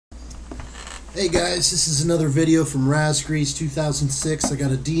Hey guys, this is another video from Razgrease 2006. I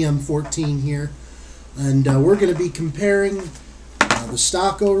got a Dm8-14 here, and we're going to be comparing the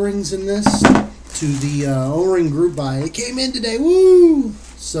stock O-rings in this to the O-ring group buy. It came in today, woo!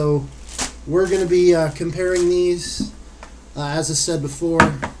 So we're going to be comparing these. As I said before,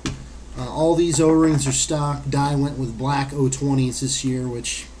 all these O-rings are stock. Dye went with black O20s this year,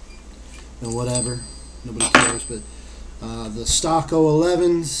 which, you know, whatever, nobody cares. But the stock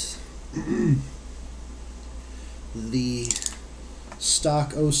O11s. The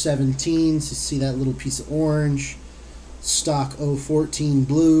stock 017s, you see that little piece of orange. Stock 014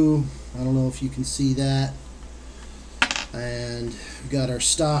 blue, I don't know if you can see that. And we've got our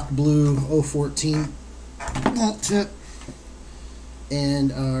stock blue 014 bolt tip,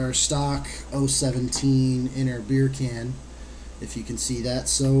 and our stock 017 inner beer can, if you can see that.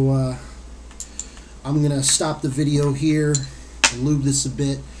 So I'm gonna stop the video here and lube this a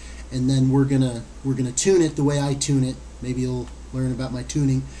bit, and then we're gonna tune it the way I tune it. Maybe you'll learn about my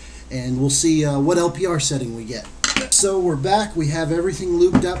tuning, and we'll see what LPR setting we get. So we're back. We have everything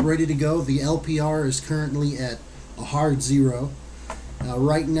lubed up, ready to go. The LPR is currently at a hard 0.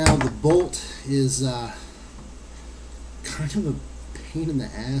 Right now the bolt is kind of a pain in the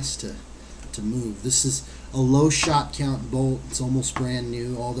ass to move. This is a low shot count bolt. It's almost brand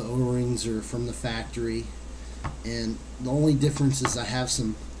new. All the O-rings are from the factory, and the only difference is I have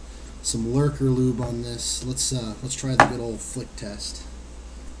some lurker lube on this. Let's try the good old flick test.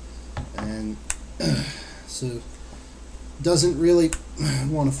 And so doesn't really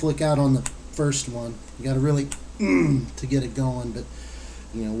want to flick out on the first one. You got to really to get it going, but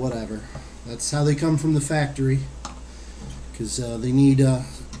you know, whatever. That's how they come from the factory, because they need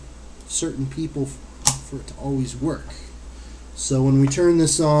certain people for it to always work. So when we turn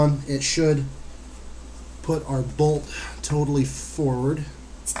this on, it should put our bolt totally forward.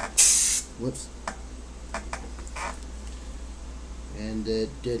 Whoops. And it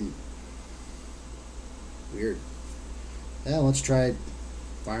didn't. Weird. Yeah, let's try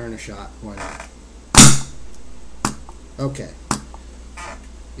firing a shot. Why not? Okay.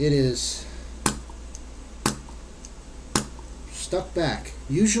 It is stuck back.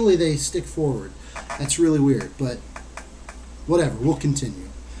 Usually they stick forward. That's really weird, but whatever. We'll continue.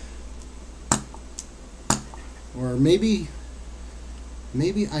 Or maybe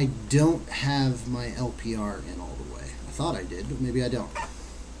I don't have my LPR in all the way. I thought I did, but maybe I don't.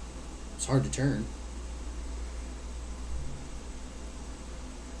 It's hard to turn.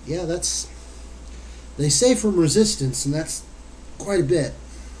 Yeah, they say from resistance, and that's quite a bit.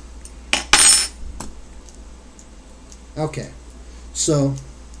 Okay, so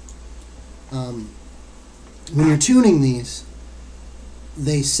when you're tuning these,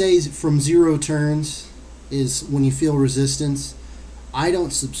 they say from 0 turns is when you feel resistance. I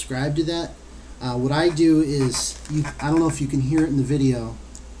don't subscribe to that. What I do is, I don't know if you can hear it in the video,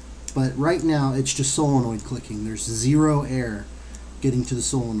 but right now it's just solenoid clicking. There's 0 air getting to the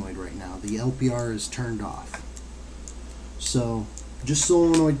solenoid right now. The LPR is turned off. So just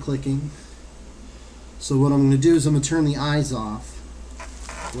solenoid clicking. So what I'm going to do is I'm going to turn the eyes off,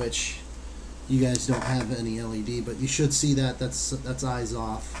 which you guys don't have any LED, but you should see that. That's eyes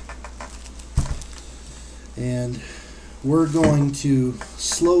off. And we're going to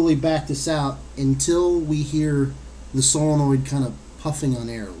slowly back this out until we hear the solenoid kind of puffing on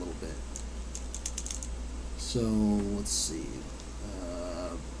air a little bit. So let's see,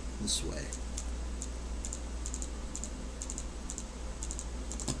 this way.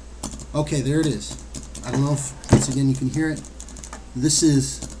 Okay, there it is. I don't know if once again you can hear it. This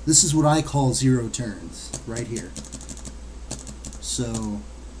is what I call 0 turns right here. So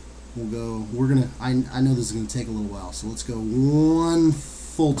we'll go, I know this is going to take a little while, so let's go 1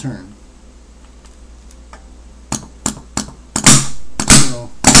 full turn. So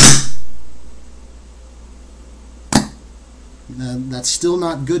that's still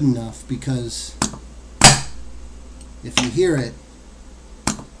not good enough, because if you hear it,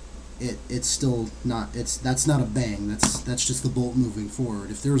 it's still not, that's not a bang, that's just the bolt moving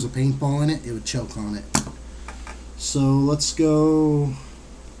forward. If there was a paintball in it, it would choke on it. So let's go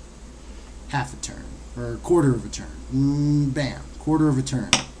half a turn, or a quarter of a turn. Bam, quarter of a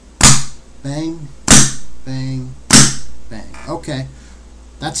turn. Bang, bang, bang. Okay,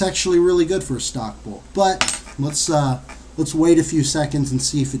 that's actually really good for a stock bolt. But let's wait a few seconds and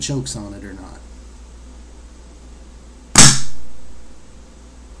see if it chokes on it or not.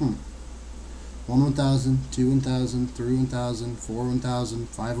 1 1000, 2 1000, 3 1000, 4 1000,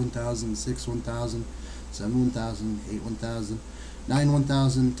 5 1000, 6 1000, 7 1000, 8 1000, 9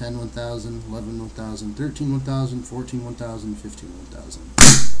 1000, 10 1000, 11 1000, 13 1000, 14 1000, 15 1000.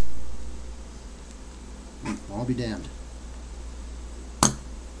 I'll be damned.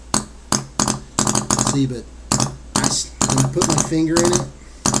 See, but when I put my finger in it,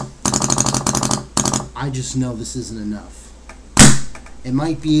 I just know this isn't enough. It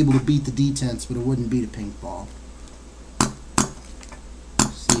might be able to beat the D10s, but it wouldn't beat a pink ball.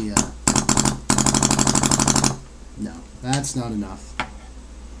 See, no, that's not enough.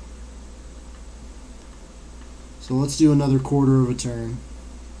 So let's do another quarter of a turn.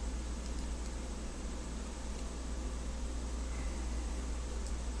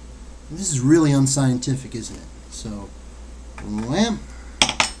 This is really unscientific, isn't it? So, wham.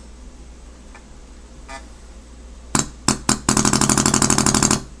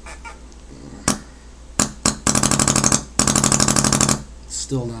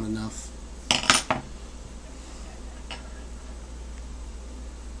 Still not enough.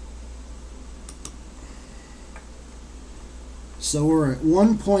 So we're at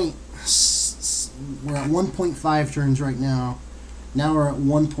 1.5 turns right now. Now we're at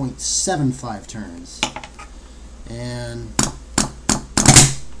 1.75 turns. And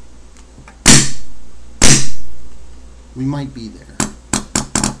we might be there.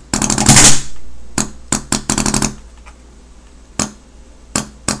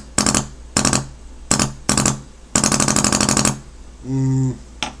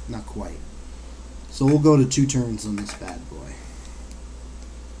 Not quite. So we'll go to 2 turns on this bad boy.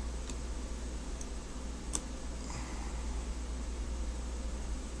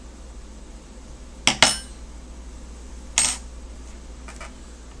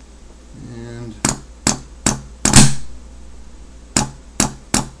 And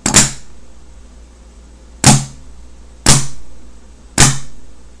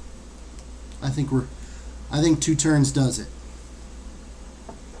I think 2 turns does it.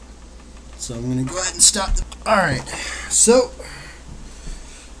 So I'm going to go ahead and stop. Alright, so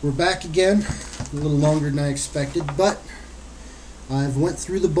we're back again. A little longer than I expected, but I've went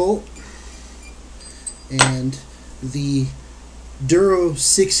through the bolt, and the Duro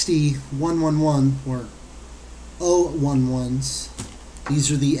 60 111 or 011s,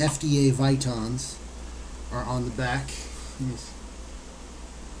 these are the FDA Vitons, are on the back.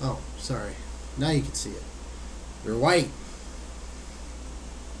 Oh, sorry. Now you can see it. They're white.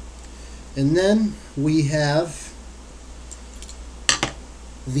 And then we have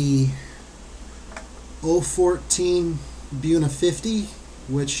the 014 Buna 50,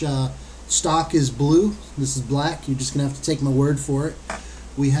 which stock is blue. This is black. You're just going to have to take my word for it.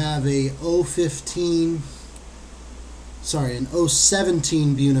 We have a an 017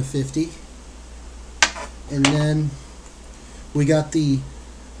 Buna 50. And then we got the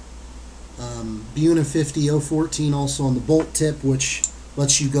Buna 50 014 also on the bolt tip, which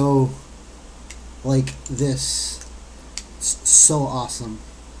lets you go like this. It's so awesome,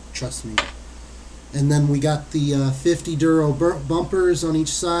 trust me. And then we got the 50 Duro bumpers on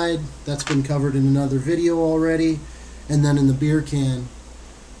each side. That's been covered in another video already. And then in the beer can,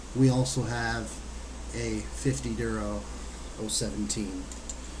 we also have a 50 Duro 017.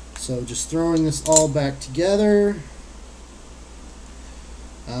 So just throwing this all back together,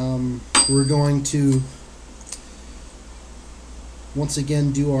 we're going to once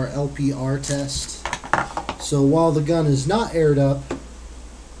again do our LPR test. So while the gun is not aired up,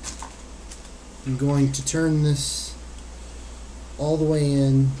 I'm going to turn this all the way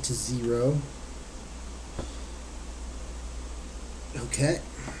in to 0. Okay.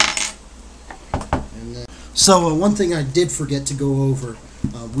 And then, so one thing I did forget to go over,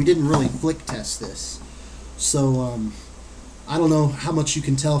 we didn't really flick test this. So I don't know how much you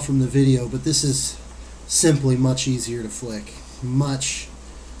can tell from the video, but this is simply much easier to flick. Much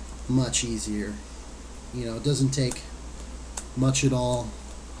easier. You know, it doesn't take much at all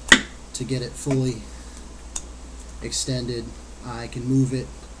to get it fully extended. I can move it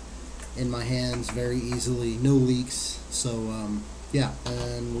in my hands very easily, no leaks. So yeah,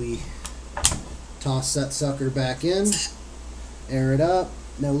 and we toss that sucker back in, air it up,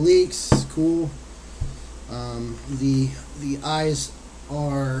 no leaks, cool. The eyes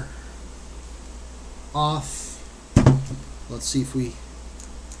are off. Let's see if we...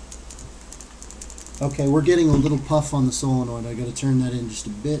 Okay, we're getting a little puff on the solenoid. I got to turn that in just a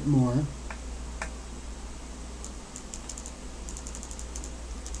bit more.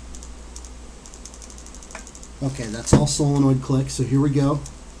 Okay, that's all solenoid click, so here we go.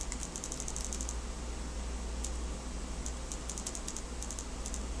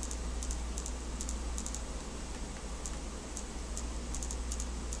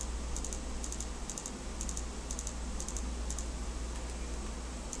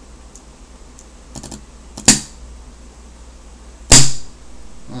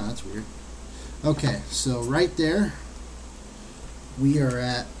 That's weird. Okay, so right there, we are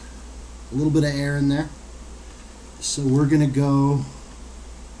at a little bit of air in there. So we're going to go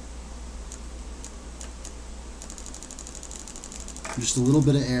just a little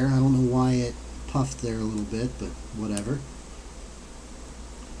bit of air. I don't know why it puffed there a little bit, but whatever.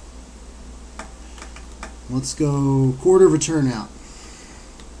 Let's go quarter of a turn out.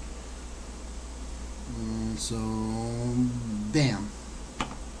 And so, bam.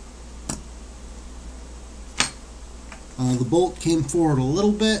 The bolt came forward a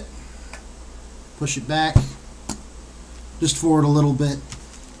little bit. Push it back. Just forward a little bit.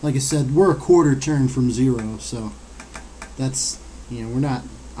 Like I said, we're a quarter turn from zero, so that's, you know,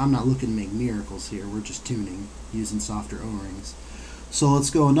 I'm not looking to make miracles here. We're just tuning using softer O-rings. So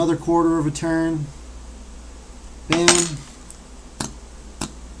let's go another quarter of a turn. Bam.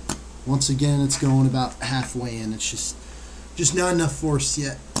 Once again, it's going about halfway in. It's just not enough force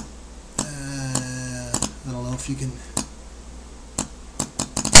yet. I don't know if you can.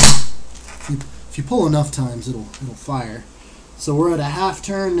 If you pull enough times, it'll fire. So we're at a half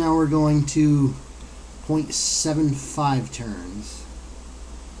turn. Now we're going to 0.75 turns.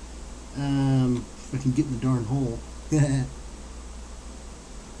 If I can get in the darn hole.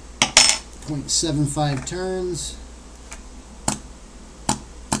 0.75 turns.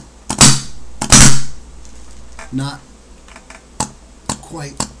 Not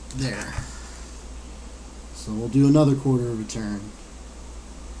quite there. So we'll do another quarter of a turn.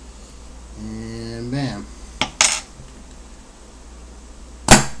 And bam.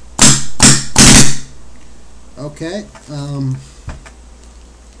 Okay.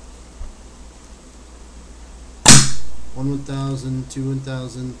 1,000, 2,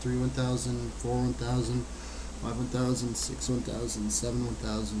 1,000, 3, 1,000, 4, 1,000, 5, 1,000, 6, 1,000, 7,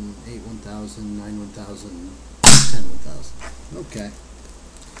 1,000, 8, 1,000, 9, 1,000, 10, 1,000. Okay.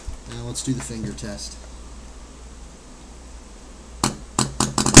 Now let's do the finger test.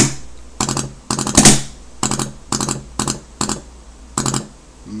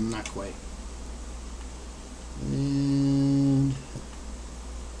 Not quite. And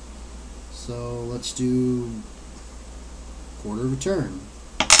so let's do quarter of a turn.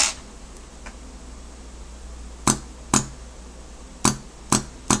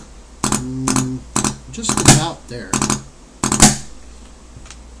 Just about there.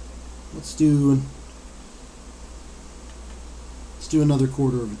 Let's do another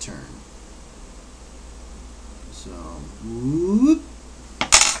quarter of a turn. So, whoop.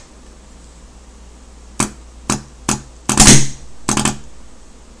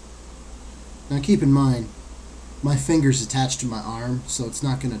 Now keep in mind, my finger's attached to my arm, so it's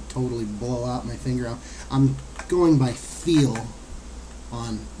not going to totally blow out my finger. I'm going by feel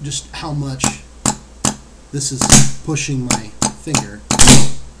on just how much this is pushing my finger.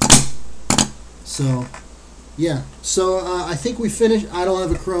 So, yeah. So I think we finished. I don't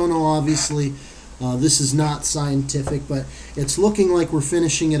have a chrono, obviously. This is not scientific, but it's looking like we're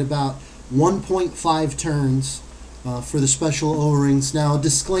finishing at about 1.5 turns for the special O-rings. Now,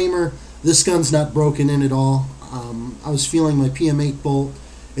 disclaimer, this gun's not broken in at all. I was feeling my PM8 bolt.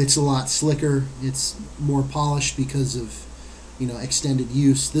 It's a lot slicker. It's more polished because of, you know, extended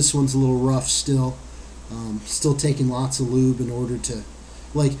use. This one's a little rough still. Still taking lots of lube in order to,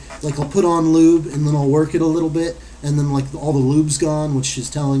 like I'll put on lube and then I'll work it a little bit, and then like all the lube's gone, which is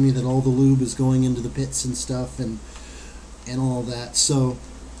telling me that all the lube is going into the pits and stuff and all that. So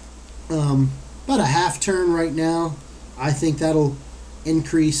about a half turn right now. I think that'll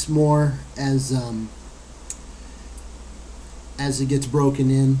increase more as it gets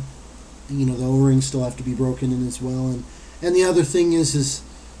broken in. You know, the O-rings still have to be broken in as well. And the other thing is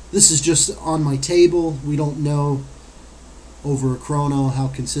this is just on my table. We don't know over a chrono how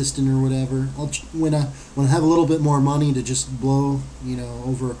consistent or whatever. When I have a little bit more money to just blow, you know,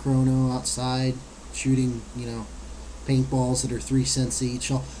 over a chrono outside shooting, you know, paintballs that are 3 cents each,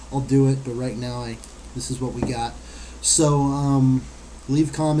 I'll do it. But right now this is what we got. So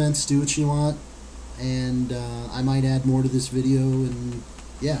leave comments, do what you want, and I might add more to this video, and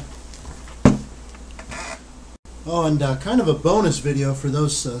yeah. Oh, and kind of a bonus video for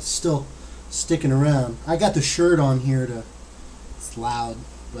those still sticking around. I got the shirt on here it's loud,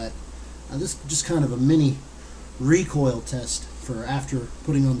 but this is just kind of a mini recoil test for after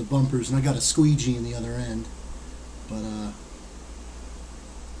putting on the bumpers, and I got a squeegee in the other end. But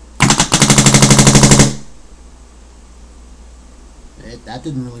that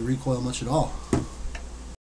didn't really recoil much at all.